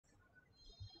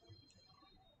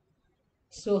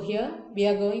So here we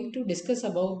are going to discuss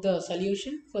about the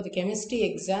solution for the chemistry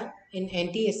exam in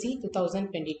NTSE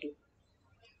 2022.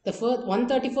 The first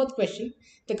 134th question,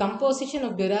 the composition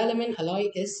of duralumin alloy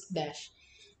is dash.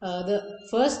 The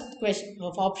first question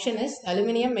of option is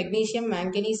aluminium, magnesium,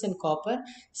 manganese and copper.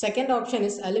 Second option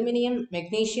is aluminium,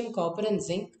 magnesium, copper and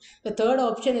zinc. The third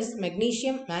option is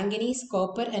magnesium, manganese,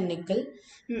 copper and nickel.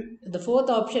 The fourth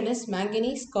option is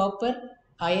manganese, copper,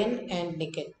 iron and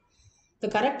nickel. The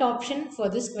correct option for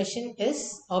this question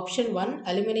is option 1,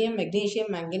 aluminium, magnesium,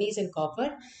 manganese and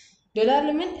copper.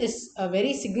 Duralumin is a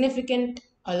very significant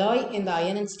alloy in the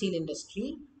iron and steel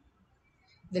industry.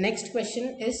 The next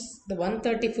question is the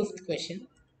 135th question.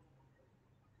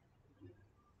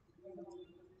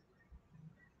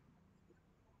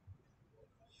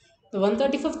 The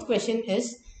 135th question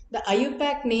is the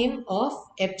IUPAC name of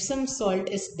Epsom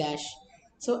salt is dash.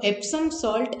 So Epsom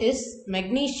salt is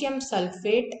magnesium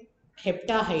sulfate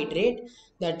heptahydrate,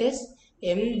 that is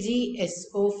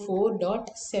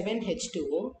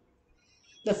MgSO4.7H2O.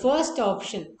 The first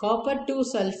option, copper 2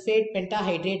 sulfate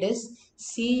pentahydrate, is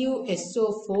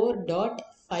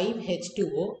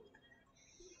CuSO4.5H2O.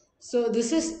 So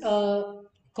this is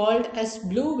called as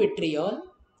blue vitriol.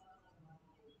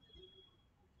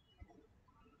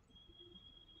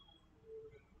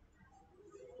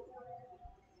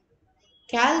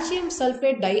 Calcium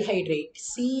sulfate dihydrate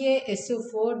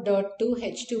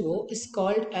CaSO4.2H2O is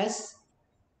called as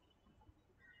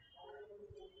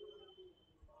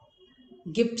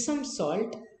gypsum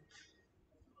salt,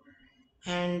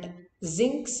 and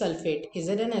zinc sulfate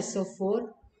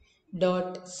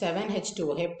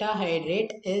ZnSO4.7H2O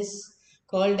heptahydrate is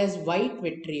called as white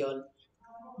vitriol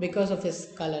because of its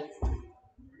color.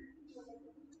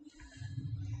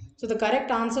 So the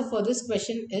correct answer for this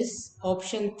question is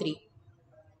option 3.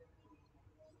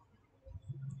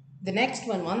 The next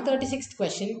one, 136th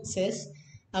question says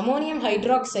ammonium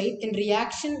hydroxide in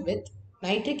reaction with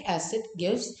nitric acid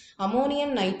gives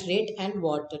ammonium nitrate and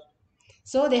water.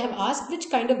 So they have asked which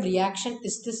kind of reaction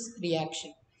is this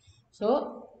reaction.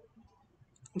 So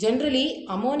generally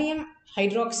ammonium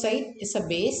hydroxide is a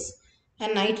base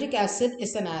and nitric acid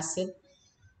is an acid,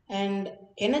 and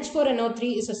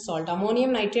NH4NO3 is a salt,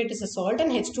 ammonium nitrate is a salt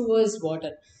and H2O is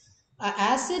water. An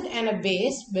acid and a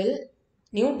base will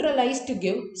neutralize to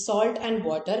give salt and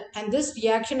water, and this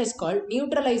reaction is called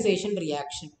neutralization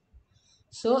reaction.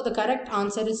 So the correct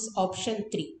answer is option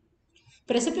 3.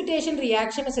 Precipitation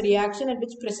reaction is a reaction in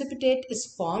which precipitate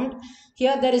is formed.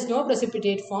 Here there is no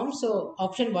precipitate formed, so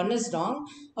option 1 is wrong.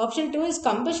 Option 2 is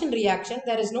combustion reaction.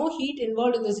 There is no heat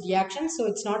involved in this reaction, so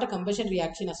it's not a combustion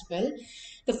reaction as well.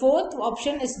 The fourth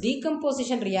option is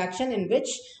decomposition reaction, in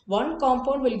which one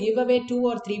compound will give away 2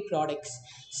 or 3 products.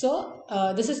 So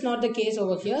this is not the case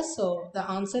over here, so the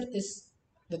answer is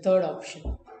the third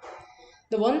option.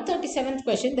 The 137th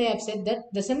question, they have said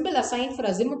that the symbol assigned for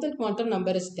azimuthal quantum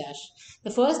number is dash. The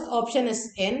first option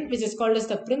is N, which is called as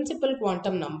the principal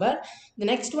quantum number. The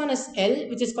next one is L,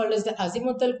 which is called as the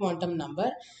azimuthal quantum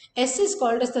number. S is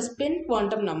called as the spin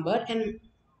quantum number, and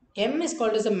M is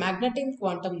called as the magnetic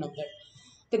quantum number.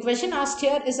 The question asked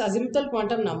here is azimuthal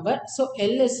quantum number, so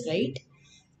L is right.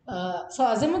 So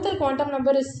azimuthal quantum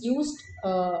number is used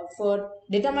for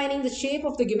determining the shape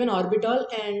of the given orbital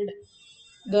and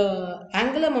the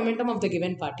angular momentum of the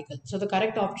given particle. So the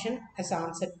correct option is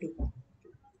answer 2.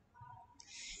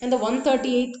 And the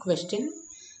 138th question,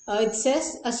 it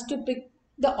says us to pick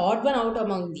the odd one out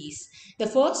among these. The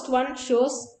first one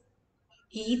shows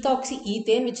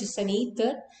ethoxyethane, which is an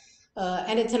ether,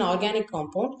 and it's an organic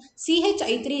compound.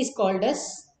 CHI3 is called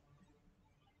as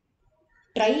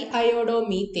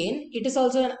triiodomethane. It is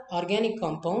also an organic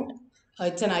compound.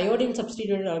 It's an iodine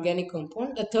substituted organic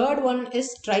compound. The third one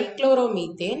is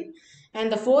trichloromethane,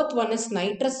 and the fourth one is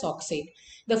nitrous oxide.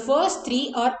 The first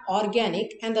 3 are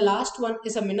organic and the last one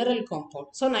is a mineral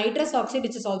compound. So nitrous oxide,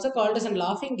 which is also called as a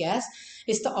laughing gas,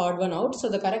 is the odd one out. So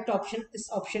the correct option is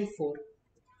option 4.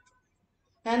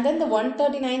 And then the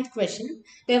 139th question,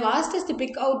 they have asked us to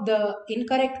pick out the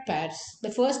incorrect pairs. The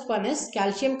first one is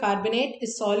calcium carbonate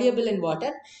is soluble in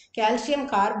water. Calcium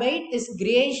carbide is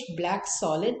grayish black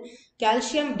solid.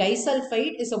 Calcium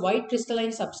disulfide is a white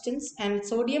crystalline substance, and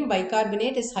sodium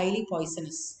bicarbonate is highly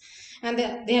poisonous. And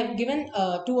they have given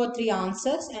 2 or 3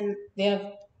 answers, and they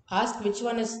have asked which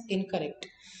one is incorrect.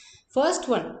 First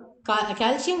one,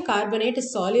 calcium carbonate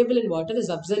is soluble in water, is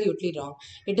absolutely wrong.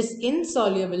 It is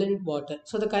insoluble in water.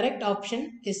 So the correct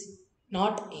option is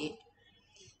not A.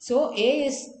 So A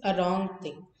is a wrong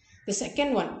thing. The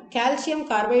second one, calcium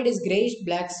carbide is grayish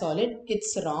black solid.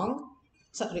 It's wrong.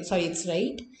 Sorry, it's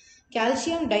right.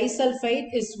 Calcium disulfide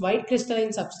is white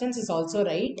crystalline substance, is also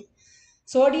right.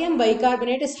 Sodium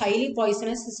bicarbonate is highly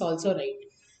poisonous is also right.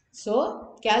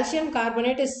 So calcium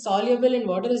carbonate is soluble in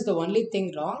water is the only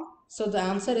thing wrong. So the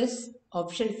answer is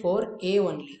option 4A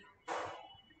only.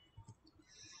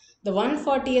 The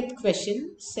 140th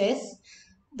question says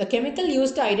the chemical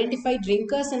used to identify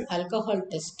drinkers and alcohol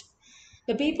test.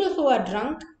 The people who are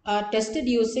drunk are tested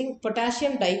using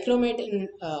potassium dichromate in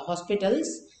hospitals.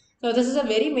 So this is a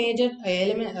very major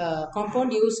element,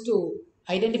 compound used to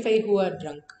identify who are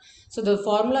drunk. So the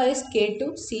formula is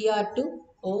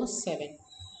K2Cr2O7.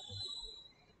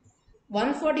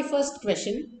 141st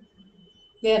question,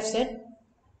 they have said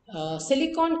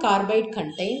silicon carbide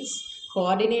contains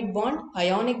coordinate bond,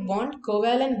 ionic bond,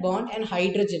 covalent bond and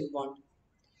hydrogen bond.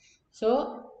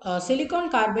 So silicon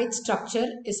carbide structure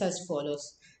is as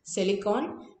follows.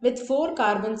 Silicon with 4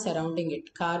 carbons surrounding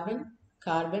it. Carbon,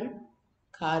 carbon,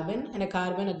 carbon and a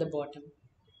carbon at the bottom.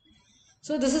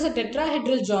 So this is a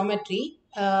tetrahedral geometry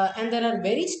and there are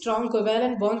very strong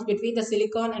covalent bonds between the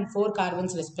silicon and 4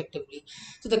 carbons respectively.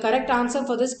 So the correct answer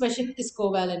for this question is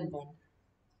covalent bond.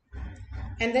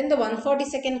 And then the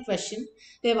 142nd question,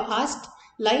 they have asked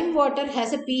lime water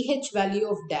has a pH value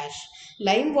of dash.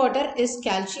 Lime water is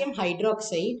calcium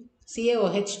hydroxide,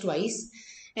 CaOH twice,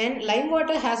 and lime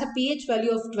water has a pH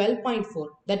value of 12.4.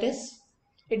 That is,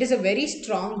 it is a very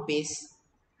strong base.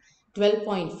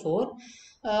 12.4.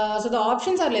 So the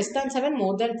options are less than 7,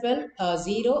 more than 12,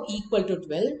 0, equal to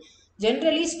 12.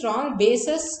 Generally, strong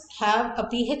bases have a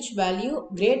pH value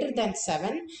greater than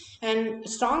 7 and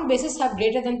strong bases have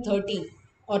greater than 13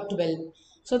 or 12.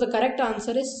 So the correct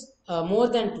answer is more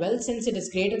than 12 since it is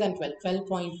greater than 12,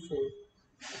 12.4.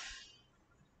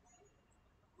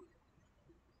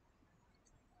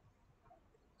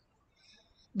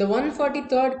 The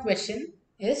 143rd question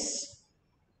is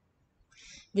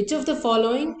which of the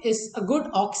following is a good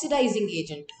oxidizing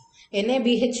agent?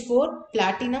 NaBH4,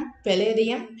 platinum,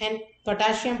 palladium and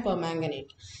potassium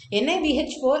permanganate.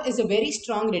 NaBH4 is a very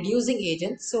strong reducing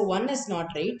agent, so one is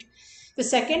not right. The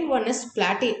second one is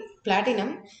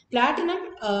platinum. Platinum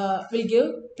will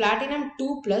give platinum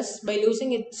 2 plus by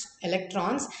losing its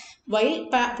electrons, while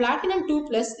platinum 2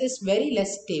 plus is very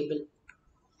less stable.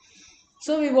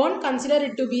 So we won't consider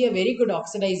it to be a very good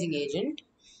oxidizing agent.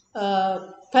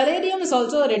 Palladium is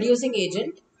also a reducing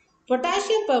agent.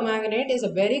 Potassium permanganate is a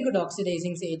very good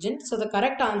oxidizing agent. So the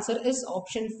correct answer is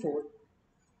option 4.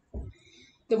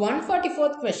 The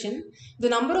 144th question, the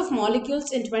number of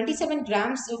molecules in 27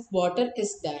 grams of water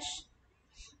is dash.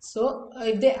 So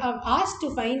if they are asked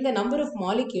to find the number of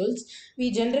molecules,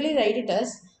 we generally write it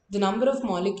as the number of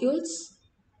molecules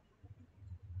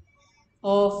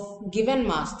of given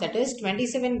mass, that is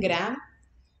 27 gram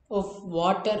of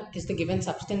water is the given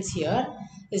substance here,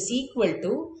 is equal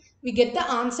to, we get the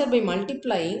answer by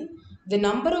multiplying the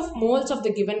number of moles of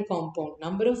the given compound,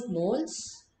 number of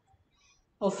moles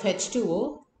of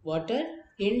H2O water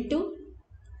into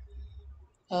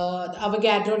the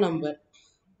Avogadro number.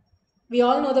 We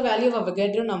all know the value of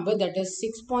Avogadro number, that is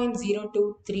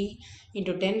 6.023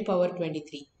 into 10 power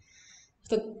 23.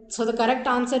 So the correct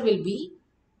answer will be,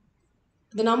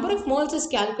 the number of moles is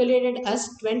calculated as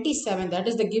 27, that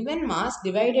is the given mass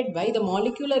divided by the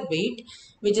molecular weight,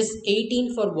 which is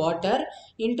 18 for water,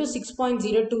 into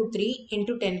 6.023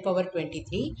 into 10 power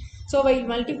 23. So while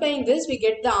multiplying this, we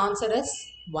get the answer as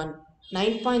 1,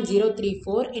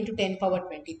 9.034 into 10 power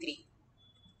 23.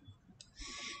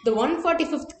 The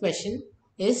 145th question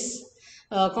is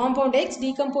compound X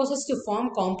decomposes to form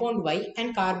compound Y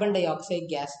and carbon dioxide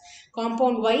gas.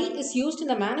 Compound Y is used in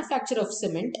the manufacture of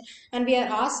cement and we are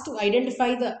asked to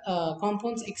identify the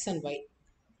compounds X and Y.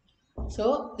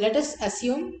 So let us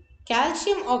assume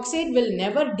calcium oxide will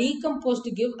never decompose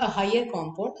to give a higher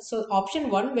compound. So option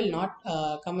 1 will not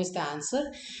come as the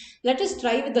answer. Let us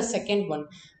try with the second one.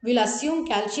 We'll assume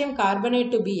calcium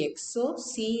carbonate to be X. So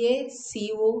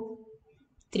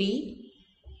CaCO3,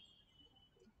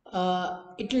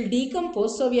 it will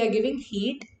decompose, so we are giving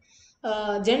heat.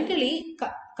 Generally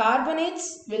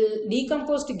carbonates will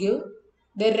decompose to give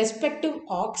their respective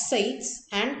oxides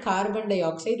and carbon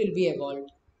dioxide will be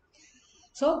evolved.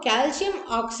 So calcium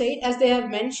oxide, as they have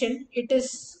mentioned, it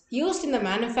is used in the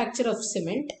manufacture of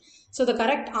cement. So the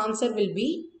correct answer will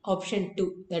be option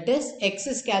 2, that is X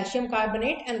is calcium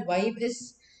carbonate and Y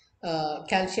is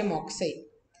calcium oxide.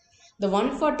 The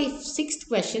 146th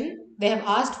question, they have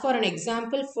asked for an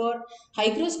example for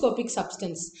hygroscopic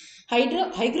substance.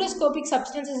 Hygroscopic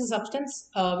substance is a substance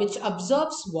which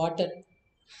absorbs water,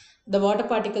 the water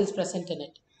particles present in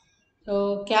it.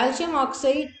 So calcium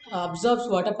oxide absorbs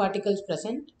water particles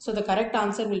present. So the correct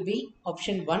answer will be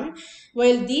option 1,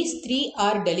 while these three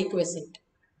are deliquescent.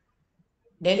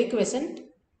 Deliquescent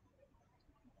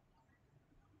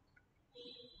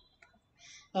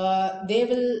they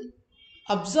will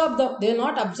absorb they will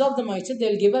not absorb the moisture, they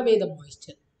will give away the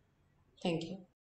moisture. Thank you.